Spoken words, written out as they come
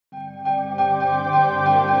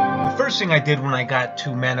first thing I did when I got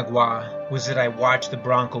to Managua was that I watched the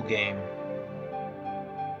Bronco game.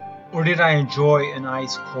 Or did I enjoy an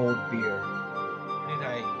ice cold beer? Or did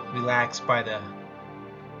I relax by the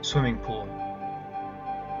swimming pool?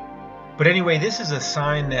 But anyway, this is a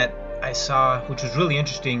sign that I saw, which was really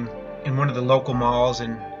interesting, in one of the local malls,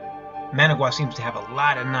 and Managua seems to have a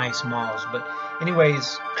lot of nice malls. But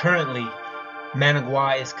anyways, currently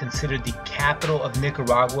Managua is considered the capital of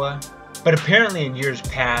Nicaragua, but apparently in years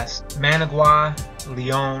past, Managua,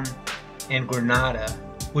 Leon, and Granada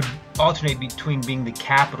would alternate between being the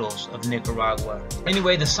capitals of Nicaragua.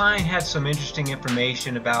 Anyway, the sign had some interesting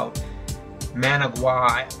information about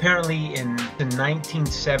Managua. Apparently in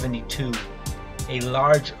 1972, a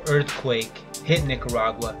large earthquake hit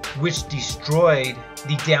Nicaragua, which destroyed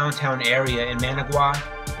the downtown area in Managua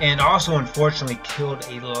and also unfortunately killed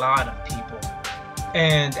a lot of people.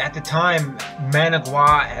 And at the time,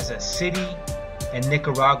 Managua as a city and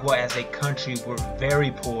Nicaragua as a country were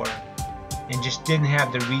very poor and just didn't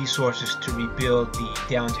have the resources to rebuild the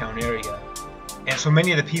downtown area. And so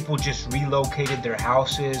many of the people just relocated their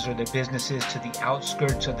houses or their businesses to the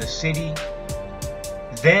outskirts of the city.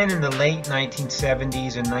 Then in the late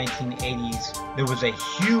 1970s and 1980s, there was a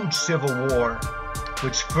huge civil war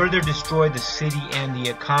which further destroyed the city and the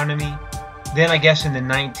economy. Then I guess in the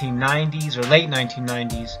 1990s or late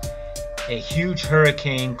 1990s, a huge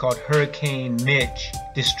hurricane called Hurricane Mitch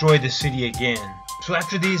destroyed the city again. So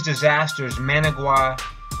after these disasters, Managua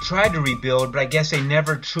tried to rebuild, but I guess they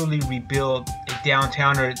never truly rebuilt a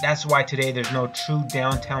downtown, or that's why today there's no true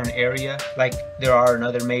downtown area like there are in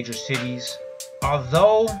other major cities.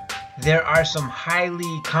 Although there are some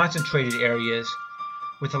highly concentrated areas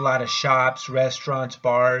with a lot of shops, restaurants,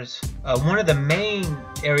 bars. One of the main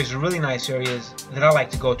areas, really nice areas that I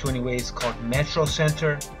like to go to anyways, is called Metro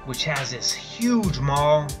Center, which has this huge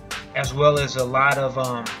mall as well as a lot of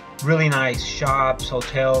really nice shops,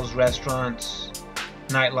 hotels, restaurants,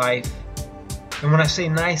 nightlife. And when I say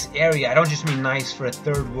nice area, I don't just mean nice for a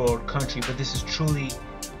third world country, but this is truly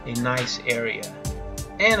a nice area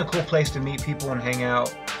and a cool place to meet people and hang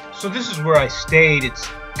out. So this is where I stayed. It's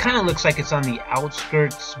kind of looks like it's on the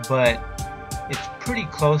outskirts, but it's pretty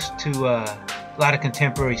close to a lot of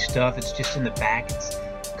contemporary stuff. It's just in the back. It's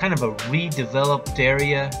kind of a redeveloped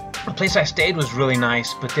area. The place I stayed was really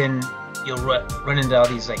nice, but then you'll run into all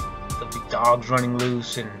these, like, there'll be dogs running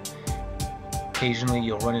loose, and occasionally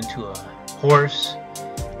you'll run into a horse.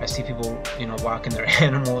 I see people, you know, walking their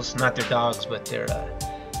animals, not their dogs, but their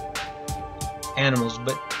animals.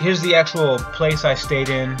 But here's the actual place I stayed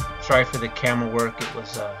in. Sorry for the camera work. It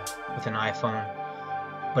was with an iPhone,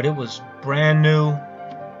 but it was brand new,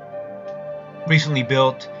 recently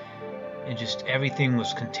built, and just everything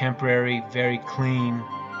was contemporary, very clean,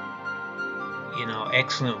 you know,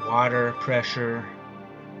 excellent water pressure.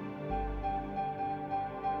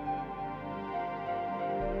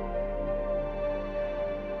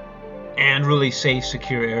 And really safe,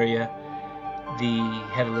 secure area.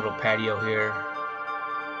 Had a little patio here.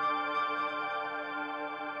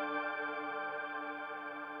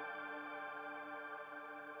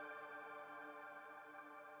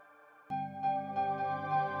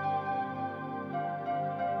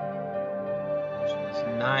 This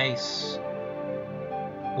was nice,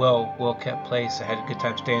 well kept place. I had a good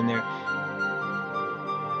time staying there.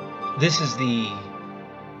 This is the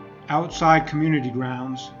outside community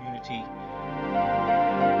grounds.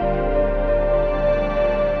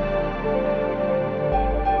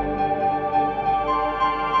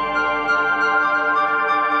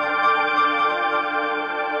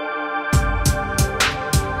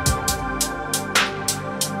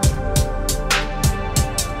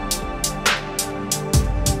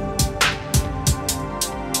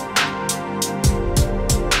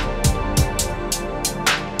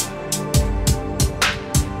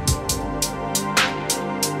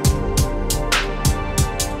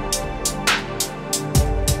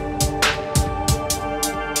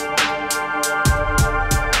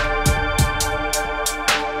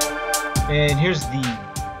 And here's the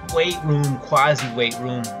weight room, quasi-weight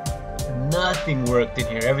room. Nothing worked in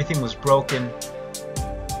here. Everything was broken.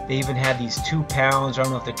 They even had these 2 pounds, I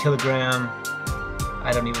don't know if they're kilogram,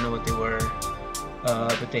 I don't even know what they were.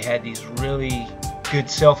 But they had these really good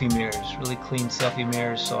selfie mirrors, really clean selfie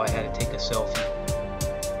mirrors, so I had to take a selfie.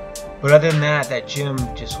 But other than that, that gym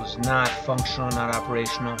just was not functional, not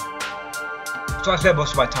operational. So I spent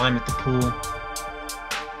most of my time at the pool.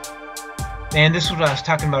 And this is what I was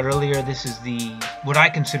talking about earlier. This is what I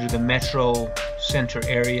consider the Metro Center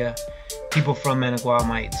area. People from Managua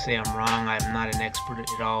might say I'm wrong. I'm not an expert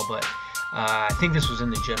at all, but I think this was in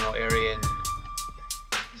the general area, and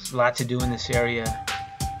there's a lot to do in this area.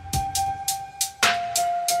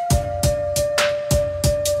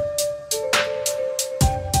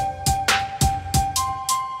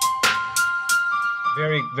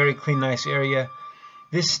 very clean, nice area.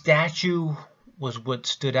 This statue was what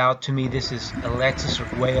stood out to me. This is Alexis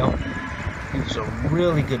Arguello. He was a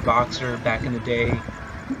really good boxer back in the day,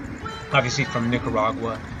 obviously from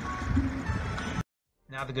Nicaragua.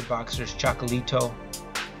 Now the good boxer is Chocolito,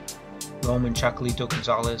 Roman Chocolito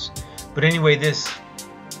Gonzalez. But anyway, this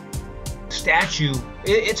statue,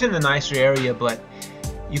 it's in the nicer area, but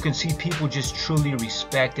you can see people just truly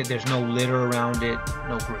respect it. There's no litter around it,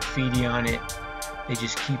 no graffiti on it. They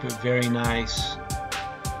just keep it very nice.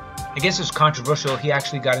 I guess it's controversial. He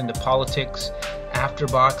actually got into politics after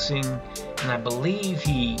boxing, and I believe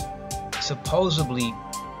he supposedly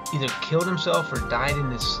either killed himself or died in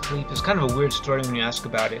his sleep. It's kind of a weird story when you ask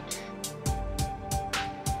about it.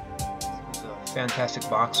 He's a fantastic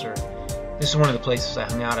boxer. This is one of the places I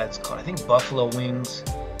hung out at. It's called, I think, Buffalo Wings.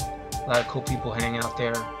 A lot of cool people hang out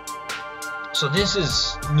there. So this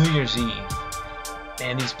is New Year's Eve,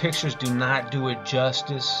 and these pictures do not do it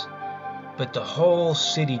justice, but the whole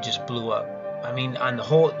city just blew up. I mean, on the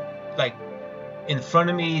whole, like in front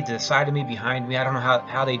of me, to the side of me, behind me, I don't know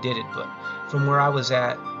how they did it, but from where I was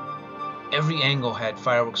at, every angle had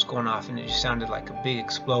fireworks going off, and it just sounded like a big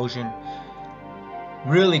explosion.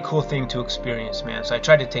 Really cool thing to experience, man. So I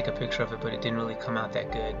tried to take a picture of it, but it didn't really come out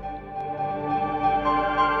that good.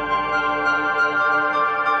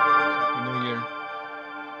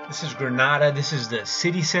 This is Granada. This is the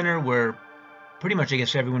city center where pretty much, I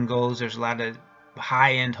guess, everyone goes. There's a lot of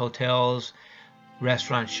high-end hotels,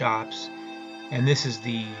 restaurants, shops, and this is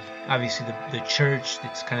obviously the church.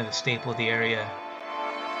 That's kind of the staple of the area.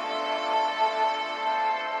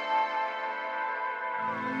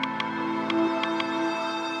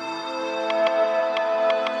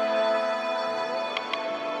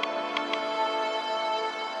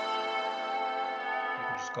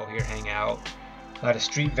 People just go here, hang out. A lot of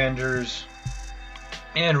street vendors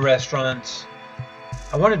and restaurants.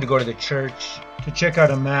 I wanted to go to the church to check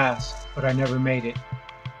out a mass, but I never made it.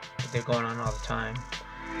 But they're going on all the time.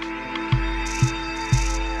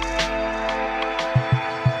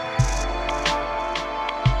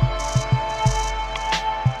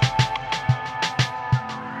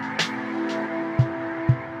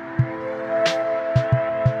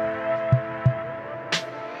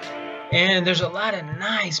 And there's a lot of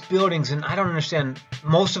nice buildings, and I don't understand.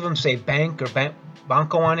 Most of them say bank or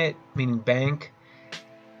banco on it, meaning bank.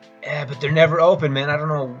 Yeah, but they're never open, man. I don't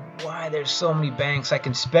know why there's so many banks. I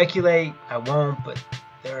can speculate, I won't, but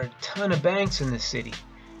there are a ton of banks in this city.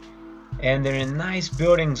 And they're in nice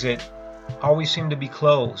buildings that always seem to be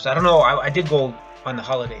closed. I don't know, I did go on the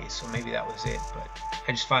holidays, so maybe that was it, but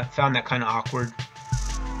I just found that kind of awkward.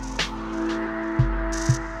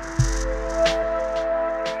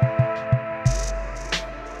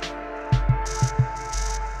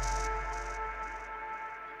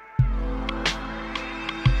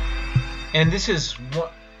 And this is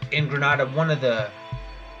in Granada,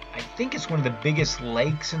 I think it's one of the biggest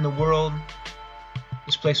lakes in the world.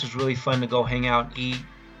 This place was really fun to go hang out and eat.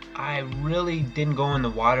 I really didn't go in the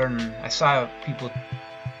water, and I saw people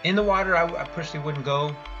in the water. I personally wouldn't go.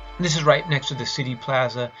 And this is right next to the city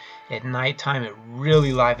plaza. At nighttime, it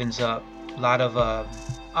really livens up.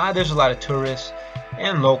 There's a lot of tourists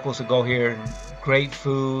and locals that go here, and great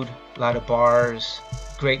food, a lot of bars.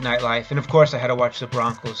 Great nightlife, and of course I had to watch the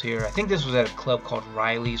Broncos here. I think this was at a club called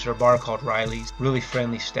Riley's, or a bar called Riley's. Really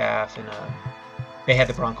friendly staff, and they had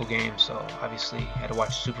the Bronco game, so obviously I had to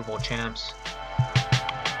watch Super Bowl champs.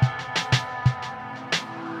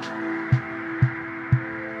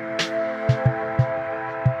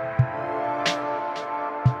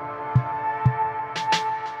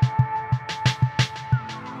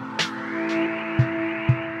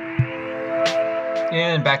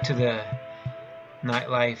 And back to the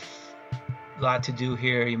nightlife. A lot to do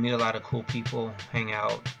here. You meet a lot of cool people, hang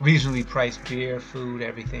out, reasonably priced beer, food,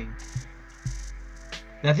 everything.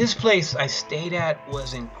 Now this place I stayed at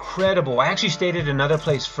was incredible. I actually stayed at another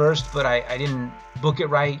place first, but I didn't book it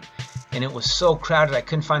right, and it was so crowded I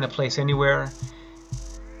couldn't find a place anywhere.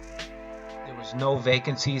 There was no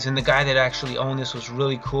vacancies, and the guy that actually owned this was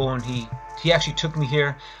really cool, and he actually took me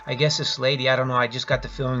here. I guess this lady, I don't know, I just got the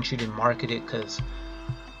feeling she didn't market it because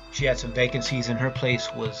she had some vacancies, and her place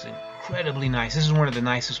was incredibly nice. This is one of the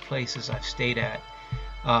nicest places I've stayed at,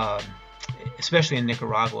 especially in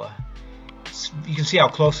Nicaragua. You can see how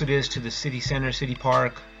close it is to the city center, city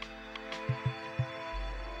park.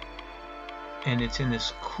 And it's in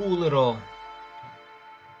this cool little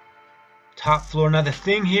top floor. Now the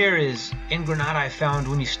thing here is, in Granada I found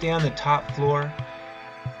when you stay on the top floor,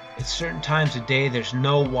 at certain times of day there's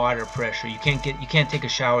no water pressure. You can't take a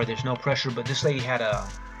shower, there's no pressure, but this lady had a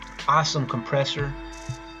awesome compressor,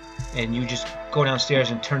 and you just go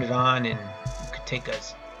downstairs and turn it on, and you could take a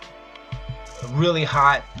really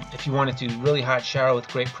hot, if you wanted to, really hot shower with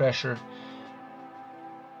great pressure.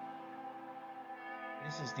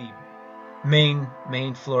 This is the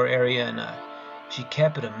main floor area, and she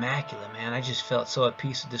kept it immaculate, man. I just felt so at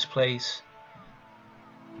peace with this place.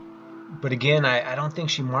 But again, I don't think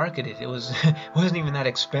she marketed it. It wasn't even that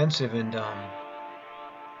expensive, and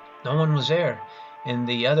no one was there. And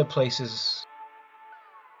the other places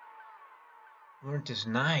weren't as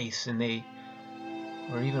nice, and they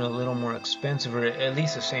were even a little more expensive, or at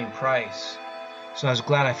least the same price. So I was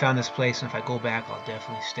glad I found this place, and if I go back, I'll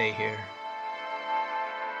definitely stay here.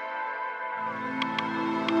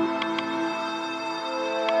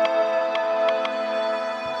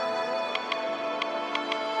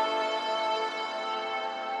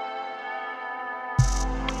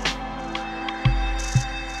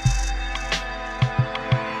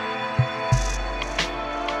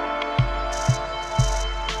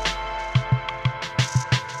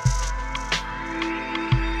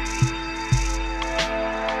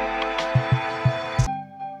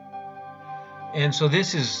 And so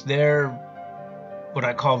this is their, what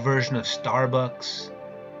I call, version of Starbucks,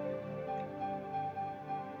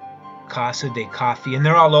 Casa de Coffee, and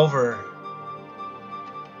they're all over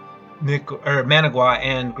Managua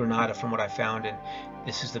and Granada from what I found. And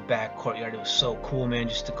this is the back courtyard. It was so cool, man,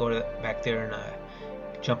 just to go to back there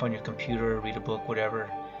and jump on your computer, read a book,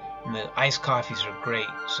 whatever. And the iced coffees are great,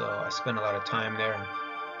 so I spent a lot of time there.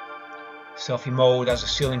 Selfie mode, that was a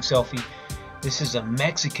ceiling selfie. This is a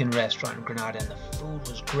Mexican restaurant in Granada, and the food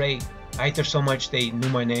was great. I ate there so much they knew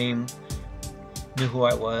my name, knew who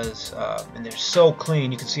I was, and they're so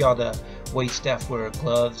clean. You can see all the wait staff wear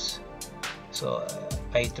gloves, so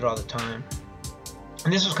I ate there all the time.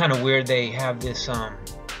 And this was kind of weird. They have this,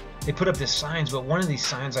 they put up these signs, but one of these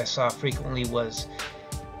signs I saw frequently was,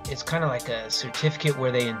 it's kind of like a certificate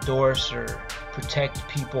where they endorse or protect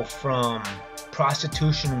people from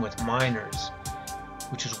prostitution with minors,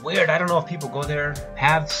 which is weird. I don't know if people go there,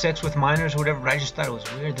 have sex with minors or whatever, but I just thought it was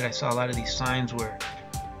weird that I saw a lot of these signs where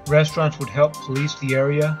restaurants would help police the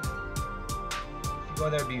area. If you go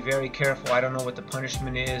there, be very careful. I don't know what the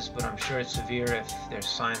punishment is, but I'm sure it's severe if there's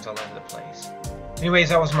signs all over the place. Anyways,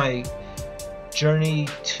 that was my journey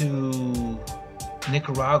to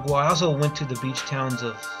Nicaragua. I also went to the beach towns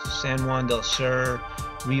of San Juan del Sur,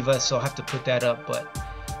 Rivas, so I'll have to put that up, but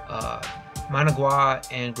Managua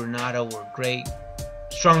and Granada were great.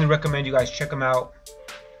 Strongly recommend you guys check them out.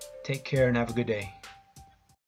 Take care and have a good day.